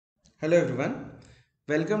Hello everyone.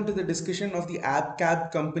 Welcome to the discussion of the app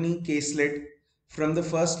cab company caselet from the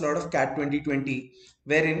first lot of CAT 2020,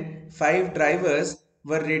 wherein 5 drivers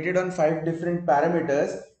were rated on 5 different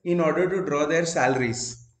parameters in order to draw their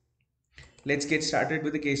salaries. Let's get started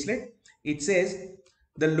with the caselet. It says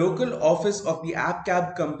the local office of the app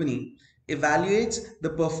cab company evaluates the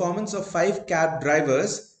performance of 5 cab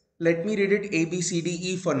drivers. Let me read it A, B, C, D,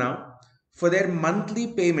 E for now. For their monthly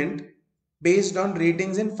payment based on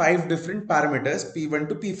ratings in 5 different parameters P1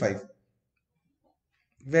 to P5,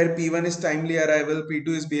 where P1 is timely arrival, P2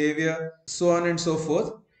 is behavior, so on and so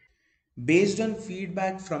forth. Based on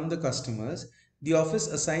feedback from the customers, the office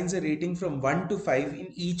assigns a rating from 1 to 5 in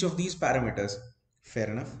each of these parameters. Fair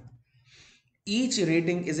enough. Each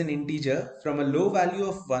rating is an integer from a low value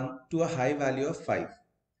of 1 to a high value of 5.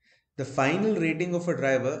 The final rating of a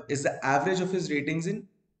driver is the average of his ratings in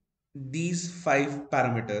these 5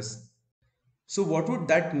 parameters. So what would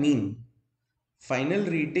that mean? Final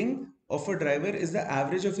rating of a driver is the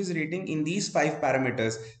average of his rating in these 5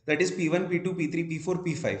 parameters, that is P1, P2, P3, P4,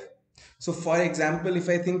 P5. So for example, if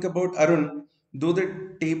I think about Arun, though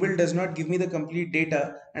the table does not give me the complete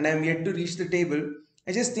data and I am yet to reach the table,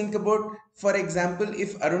 I just think about, for example,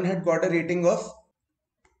 if Arun had got a rating of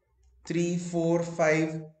 3, 4,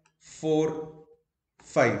 5, 4,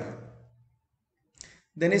 5,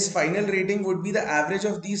 then his final rating would be the average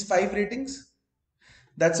of these 5 ratings.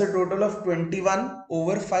 That's a total of 21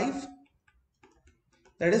 over 5.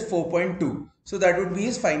 That is 4.2. So that would be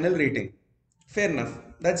his final rating. Fair enough.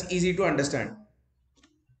 That's easy to understand.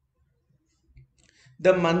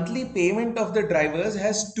 The monthly payment of the drivers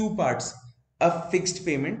has two parts, a fixed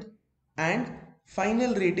payment and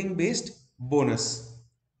final rating based bonus.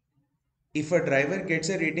 If a driver gets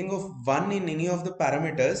a rating of 1 in any of the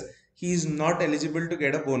parameters, he is not eligible to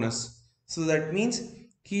get a bonus. So that means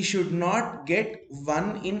he should not get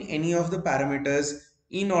 1 in any of the parameters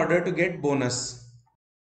in order to get bonus.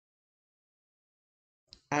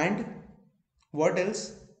 And what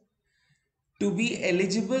else? To be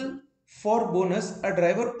eligible for bonus, a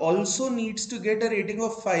driver also needs to get a rating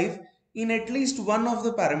of 5 in at least one of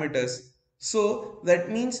the parameters. So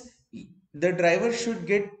that means the driver should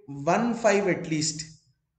get 1 5 at least.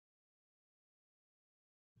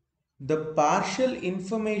 The partial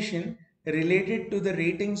information related to the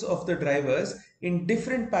ratings of the drivers in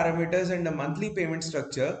different parameters and the monthly payment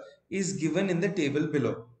structure is given in the table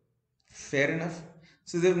below. Fair enough.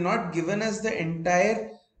 So they've not given us the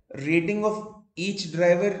entire rating of each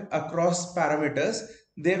driver across parameters.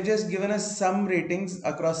 They've just given us some ratings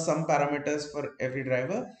across some parameters for every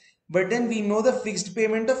driver. But then we know the fixed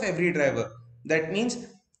payment of every driver. That means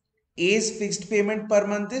A's fixed payment per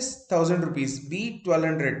month is 1000 rupees, B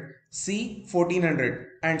 1200, C 1400,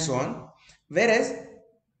 and so on. Whereas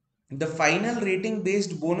the final rating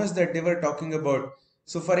based bonus that they were talking about.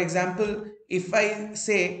 So, for example, if I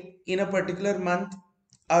say in a particular month,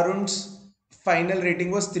 Arun's final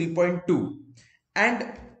rating was 3.2,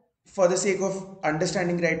 and for the sake of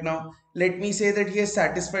understanding right now, let me say that he has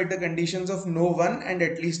satisfied the conditions of no 1 and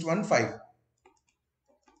at least 1 5.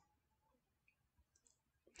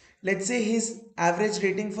 Let's say his average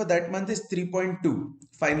rating for that month is 3.2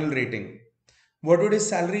 final rating. What would his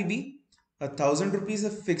salary be? 1000 rupees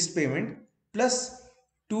of fixed payment plus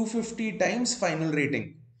 250 times final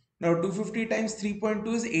rating. Now 250 times 3.2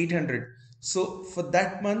 is 800. So for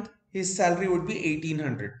that month his salary would be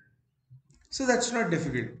 1800. So that's not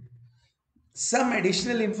difficult. Some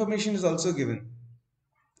additional information is also given.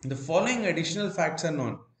 The following additional facts are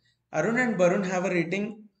known. Arun and Barun have a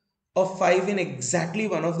rating of 5 in exactly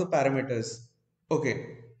one of the parameters.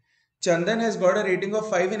 Okay. Chandan has got a rating of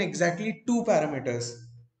 5 in exactly 2 parameters.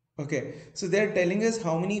 Okay. So they are telling us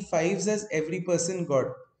how many 5s has every person got.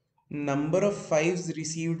 Number of 5s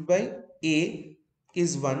received by A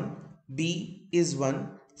is 1, B is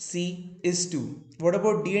 1, C is 2. What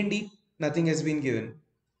about D and D? Nothing has been given.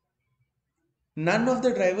 None of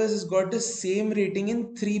the drivers has got the same rating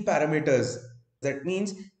in 3 parameters. That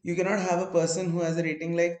means you cannot have a person who has a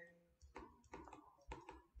rating like,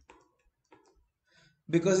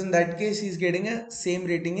 because in that case he's getting a same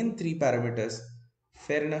rating in 3 parameters.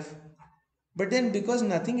 Fair enough. But then because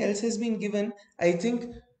nothing else has been given, I think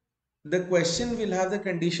the question will have the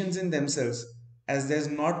conditions in themselves. As there's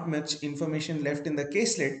not much information left in the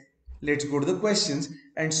caselet, let's go to the questions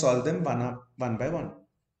and solve them one by one.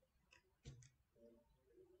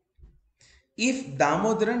 If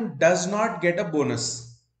Damodaran does not get a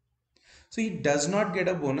bonus, so he does not get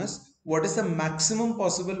a bonus, what is the maximum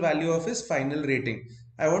possible value of his final rating?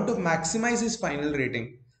 I want to maximize his final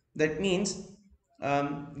rating. That means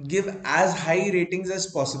give as high ratings as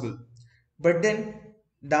possible. But then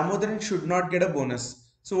Damodaran should not get a bonus.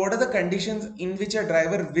 So what are the conditions in which a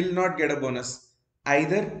driver will not get a bonus?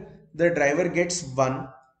 Either the driver gets 1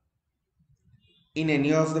 in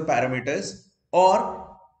any of the parameters, or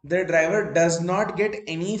the driver does not get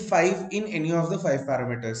any 5 in any of the 5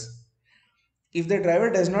 parameters. If the driver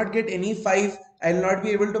does not get any 5, I will not be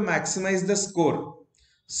able to maximize the score.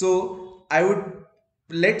 So I would,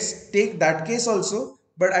 let's take that case also,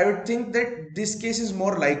 but I would think that this case is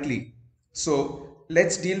more likely. So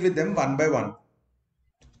let's deal with them one by one.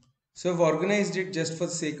 So I've organized it just for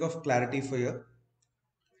the sake of clarity for you.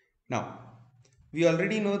 Now, we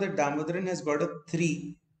already know that Damodaran has got a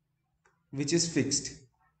 3 which is fixed.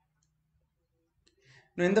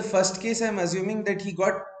 Now in the first case, I am assuming that he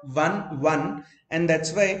got 1, 1 and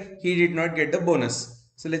that's why he did not get the bonus.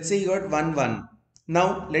 So let's say he got 1, 1.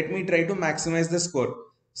 Now let me try to maximize the score.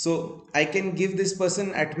 So I can give this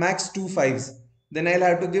person at max 2 5s. Then I'll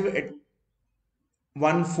have to give it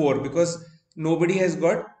 1 4 because nobody has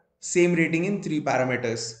got same rating in 3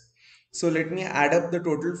 parameters. So let me add up the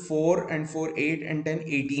total 4 and 4, 8 and 10,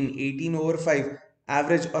 18. 18 over 5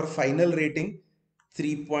 average or final rating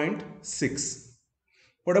 3.6.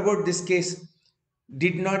 What about this case?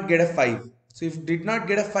 Did not get a 5. So if did not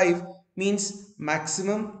get a 5 means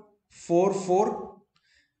maximum 4 4,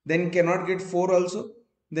 then cannot get 4 also,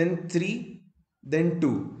 then 3, then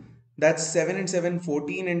 2. That's 7 and 7,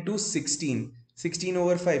 14 and 2, 16. 16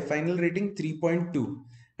 over 5, final rating 3.2.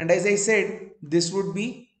 And as I said, this would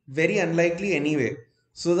be very unlikely anyway.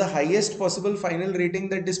 So the highest possible final rating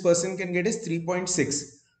that this person can get is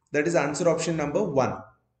 3.6. That is answer option number 1.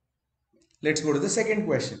 Let's go to the second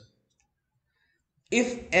question.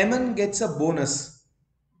 If Eman gets a bonus,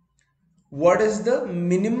 what is the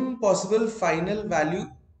minimum possible final value?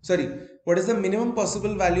 Sorry, what is the minimum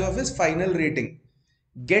possible value of his final rating?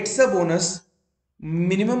 Gets a bonus,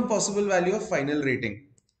 minimum possible value of final rating.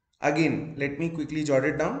 Again, let me quickly jot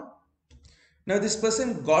it down. Now this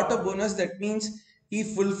person got a bonus, that means he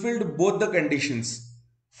fulfilled both the conditions.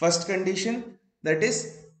 First condition, that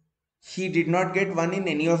is he did not get 1 in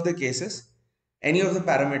any of the cases, any of the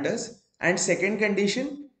parameters, and second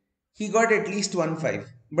condition, he got at least 1 5.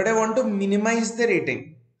 But I want to minimize the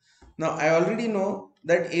rating. Now I already know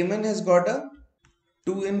that Eman has got a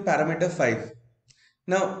 2 in parameter 5.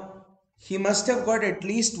 Now he must have got at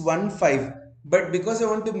least 1 5, but because I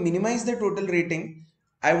want to minimize the total rating,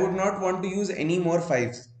 I would not want to use any more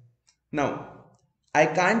 5s. Now I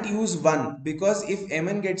can't use 1 because if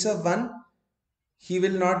Eman gets a 1, he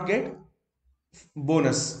will not get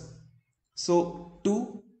bonus. So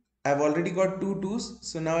 2, I've already got 2 2s.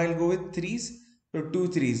 So now I'll go with 3s. So 2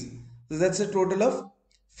 3s. So that's a total of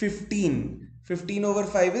 15. 15 over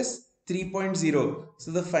 5 is 3.0.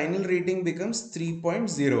 So the final rating becomes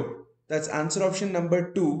 3.0. That's answer option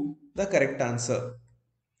number 2, the correct answer.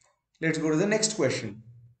 Let's go to the next question.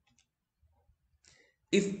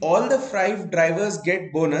 If all the 5 drivers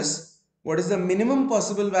get bonus, what is the minimum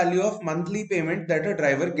possible value of monthly payment that a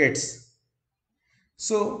driver gets?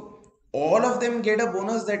 So all of them get a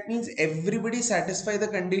bonus. That means everybody satisfy the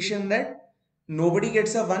condition that nobody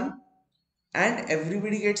gets a 1 and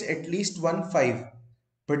everybody gets at least 1 5.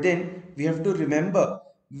 But then we have to remember,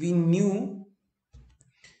 we knew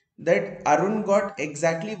that Arun got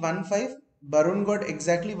exactly 1 5, Barun got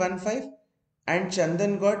exactly 1 5 and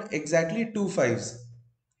Chandan got exactly 2 5s.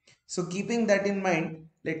 So keeping that in mind,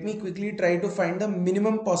 let me quickly try to find the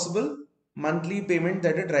minimum possible monthly payment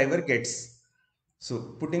that a driver gets.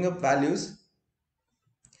 So putting up values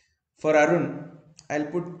for Arun, I'll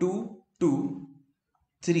put 2, 2,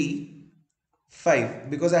 3, 5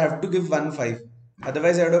 because I have to give 1 5.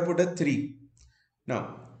 Otherwise, I would have put a 3.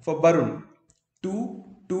 Now for Barun, 2,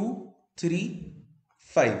 2, 3,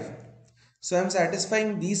 5. So I am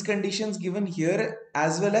satisfying these conditions given here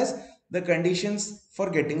as well as the conditions for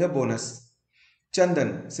getting a bonus.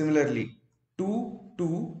 Chandan, similarly, 2,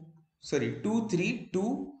 2, sorry, 2, 3,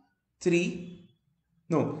 2, 3.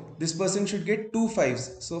 No, this person should get 2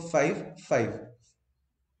 5s. So 5, 5.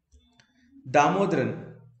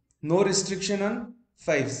 Damodaran, no restriction on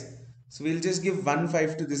 5s. So we'll just give 1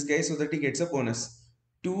 5 to this guy so that he gets a bonus.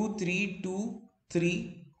 2, 3, 2,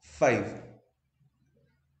 3, 5.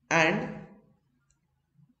 And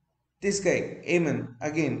this guy, Eman,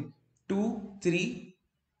 again 2, 3,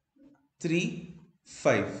 3,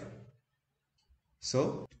 5.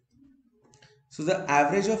 So the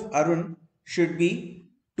average of Arun should be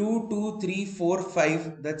 2, 2, 3, 4,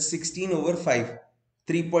 5. That's 16 over 5,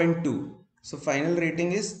 3.2. So final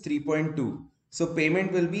rating is 3.2. So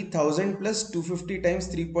payment will be 1000 plus 250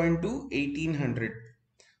 times 3.2, 1800.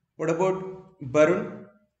 What about Barun?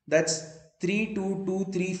 That's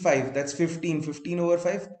 32235, that's 15. 15 over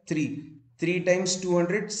 5, 3. 3 times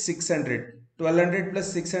 200, 600. 1200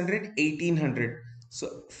 plus 600, 1800.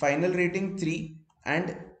 So final rating 3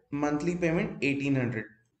 and monthly payment 1800.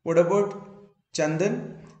 What about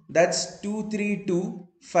Chandan? That's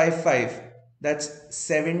 23255. That's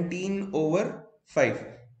 17 over 5,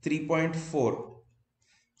 3.4.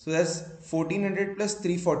 So that's 1400 plus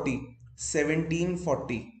 340,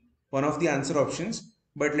 1740. One of the answer options.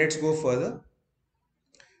 But let's go further.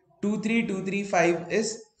 23235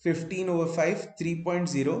 is 15 over 5,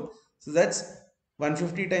 3.0. So that's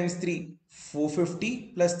 150 times 3,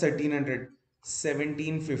 450 plus 1300,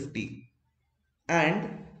 1750.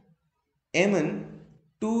 And Eman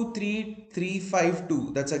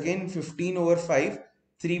 23352, that's again 15 over 5,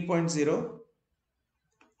 3.0.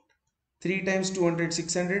 3 times 200,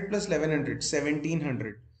 600 plus 1100,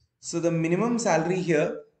 1700. So the minimum salary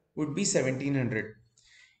here would be 1700.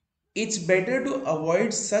 It's better to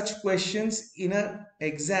avoid such questions in an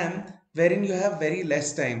exam wherein you have very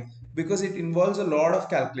less time, because it involves a lot of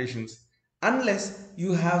calculations, unless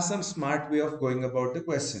you have some smart way of going about the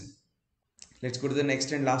question. Let's go to the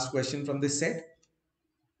next and last question from this set.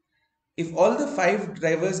 If all the 5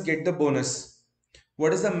 drivers get the bonus,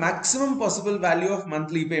 what is the maximum possible value of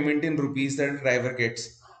monthly payment in rupees that a driver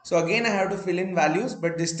gets? So again, I have to fill in values,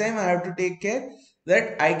 but this time I have to take care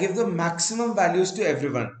that I give the maximum values to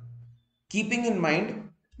everyone, keeping in mind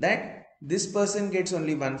that this person gets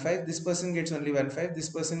only 1 5, this person gets only 1 5, this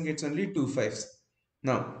person gets only 2 5s.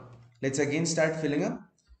 Now let's again start filling up.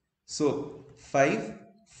 So 5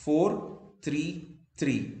 4 3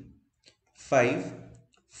 3, 5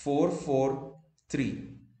 4 4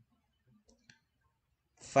 3,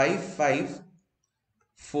 5 5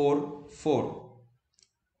 4 4.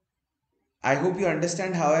 I hope you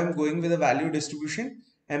understand how I am going with the value distribution.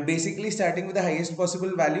 I'm basically starting with the highest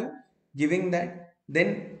possible value, giving that,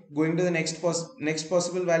 then going to the next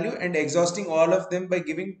possible value and exhausting all of them by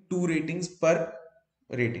giving 2 ratings per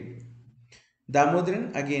rating.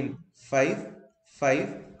 Damodaran again 5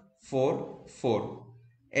 5 4 4.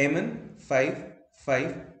 Eman 5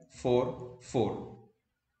 5 4 4.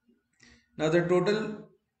 Now the total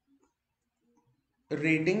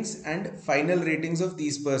ratings and final ratings of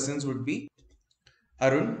these persons would be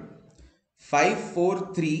Arun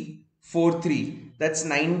 54343, that's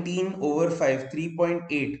 19 over 5,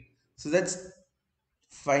 3.8. So that's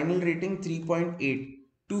final rating 3.8.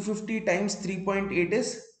 250 times 3.8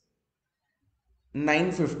 is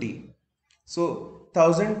 950. So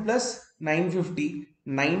 1000 plus 950,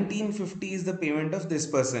 1950 is the payment of this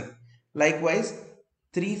person. Likewise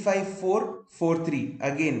 35443,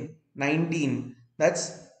 again 19,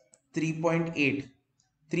 that's 3.8.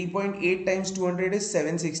 3.8 times 200 is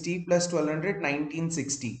 760 plus 1200,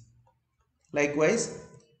 1960. Likewise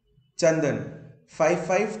Chandan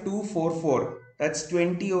 55244, that's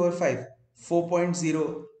 20 over 5,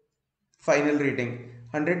 4.0 final rating.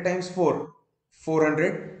 100 times 4,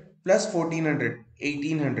 400 plus 1400,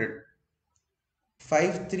 1800.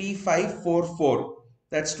 53544,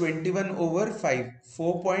 that's 21 over 5,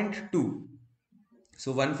 4.2.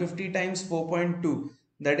 So 150 times 4.2,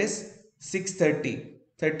 that is 630.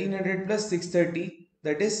 1300 plus 630,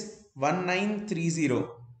 that is 1930.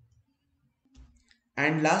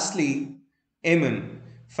 And lastly Eman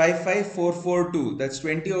 55442, that's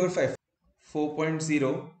 20 over 5,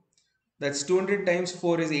 4.0. That's 200 times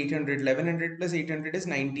 4 is 800. 1100 plus 800 is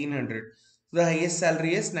 1900. So the highest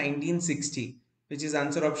salary is 1960, which is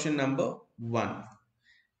answer option number 1.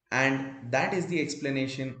 And that is the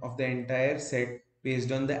explanation of the entire set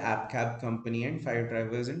based on the app cab company and 5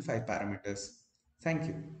 drivers and 5 parameters. Thank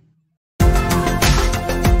you.